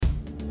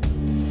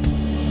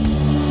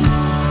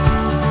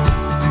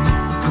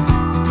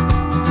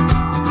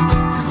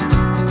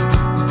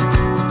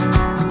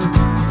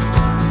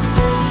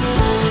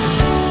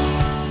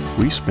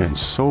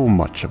so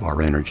much of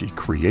our energy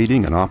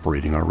creating and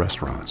operating our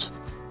restaurants.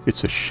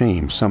 It's a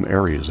shame some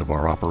areas of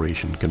our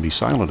operation can be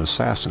silent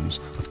assassins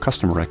of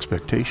customer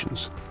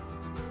expectations.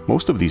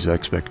 Most of these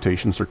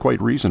expectations are quite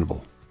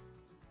reasonable.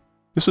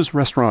 This is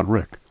Restaurant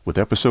Rick with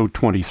episode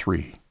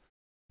 23.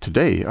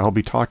 Today I'll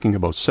be talking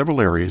about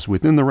several areas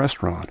within the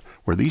restaurant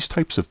where these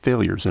types of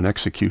failures in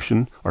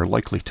execution are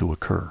likely to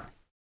occur.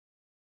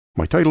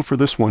 My title for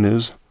this one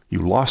is You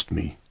Lost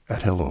Me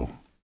at Hello.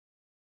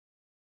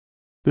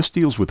 This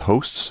deals with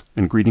hosts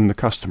and greeting the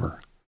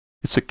customer.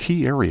 It's a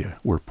key area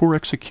where poor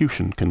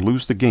execution can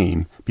lose the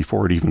game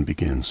before it even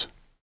begins.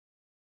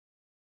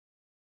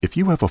 If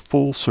you have a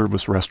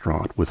full-service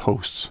restaurant with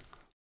hosts,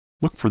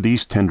 look for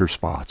these tender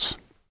spots.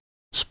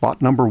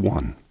 Spot number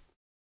 1.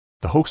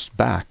 The host's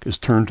back is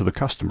turned to the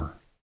customer.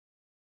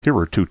 Here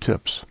are 2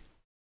 tips.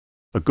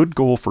 A good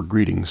goal for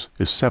greetings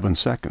is 7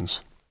 seconds.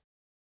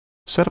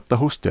 Set up the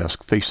host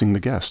desk facing the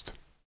guest.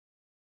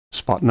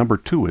 Spot number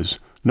 2 is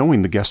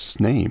knowing the guest's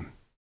name.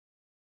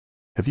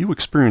 Have you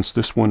experienced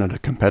this one at a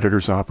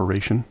competitor's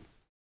operation?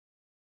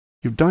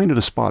 You've dined at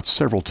a spot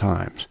several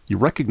times. You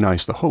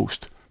recognize the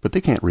host, but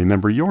they can't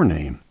remember your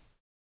name.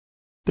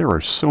 There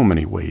are so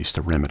many ways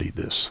to remedy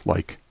this,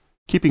 like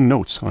keeping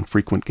notes on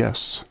frequent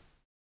guests,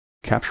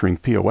 capturing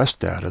POS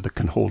data that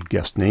can hold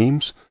guest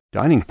names,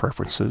 dining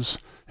preferences,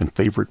 and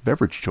favorite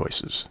beverage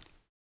choices,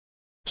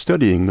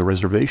 studying the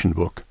reservation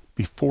book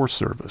before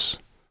service,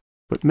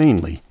 but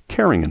mainly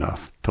caring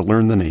enough to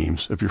learn the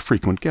names of your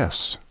frequent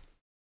guests.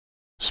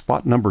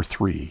 Spot number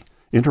 3,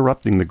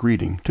 interrupting the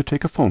greeting to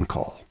take a phone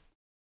call.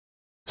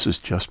 This is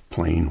just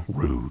plain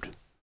rude.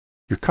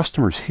 Your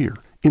customer's here,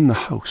 in the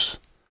house,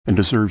 and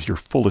deserves your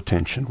full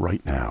attention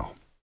right now.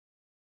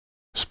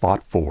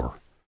 Spot 4,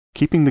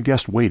 keeping the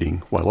guest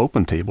waiting while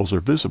open tables are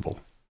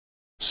visible.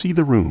 See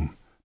the room,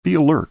 be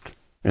alert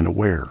and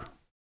aware.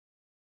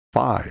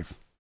 5,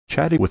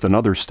 chatting with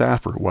another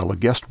staffer while a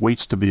guest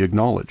waits to be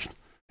acknowledged.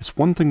 It's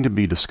one thing to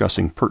be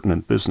discussing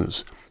pertinent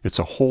business. It's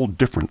a whole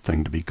different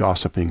thing to be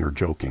gossiping or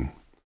joking.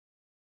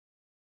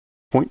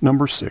 Point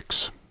number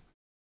 6.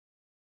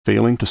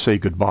 Failing to say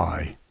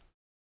goodbye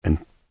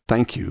and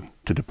thank you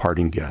to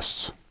departing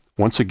guests,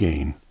 once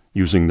again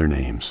using their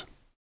names.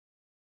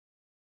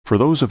 For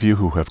those of you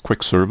who have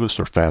quick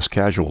service or fast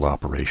casual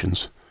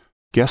operations,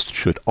 guests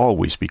should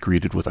always be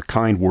greeted with a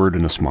kind word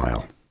and a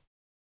smile.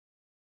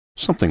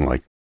 Something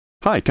like,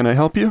 "Hi, can I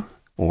help you?"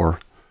 Or,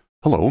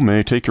 "Hello, may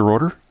I take your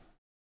order?"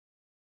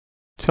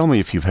 Tell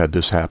me if you've had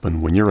this happen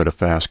when you're at a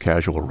fast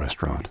casual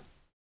restaurant.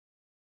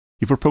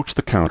 You've approached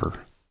the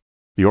counter.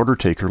 The order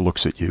taker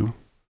looks at you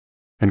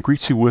and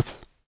greets you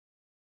with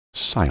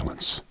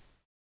silence.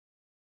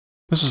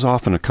 This is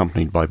often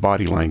accompanied by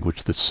body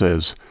language that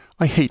says,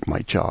 "I hate my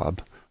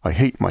job. I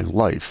hate my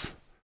life."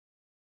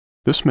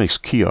 This makes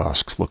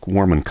kiosks look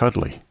warm and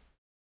cuddly.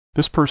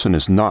 This person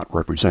is not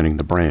representing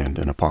the brand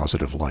in a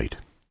positive light.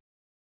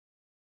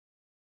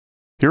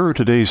 Here are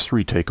today's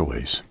 3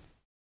 takeaways.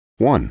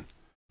 1.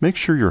 Make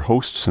sure your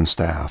hosts and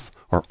staff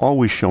are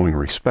always showing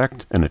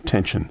respect and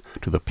attention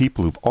to the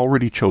people who've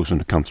already chosen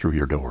to come through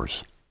your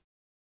doors.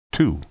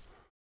 2.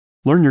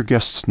 Learn your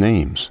guests'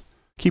 names.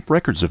 Keep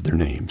records of their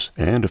names,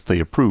 and, if they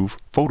approve,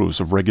 photos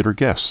of regular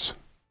guests.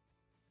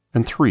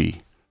 And 3.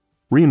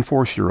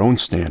 Reinforce your own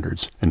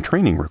standards and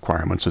training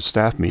requirements at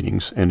staff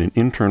meetings and in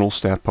internal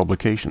staff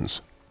publications.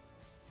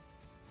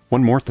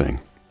 One more thing.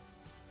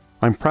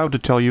 I'm proud to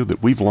tell you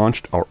that we've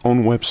launched our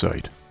own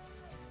website.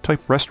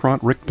 Type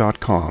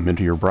restaurantrick.com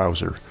into your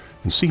browser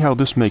and see how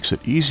this makes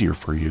it easier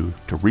for you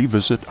to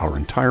revisit our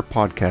entire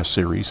podcast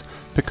series,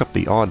 pick up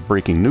the odd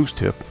breaking news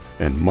tip,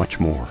 and much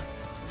more.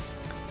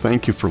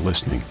 Thank you for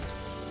listening.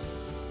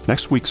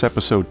 Next week's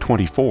episode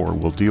 24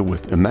 will deal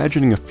with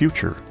imagining a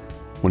future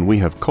when we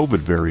have COVID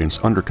variants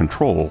under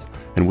control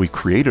and we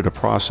created a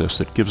process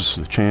that gives us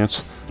the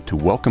chance to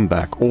welcome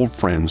back old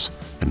friends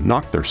and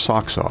knock their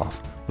socks off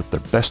with their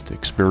best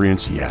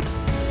experience yet.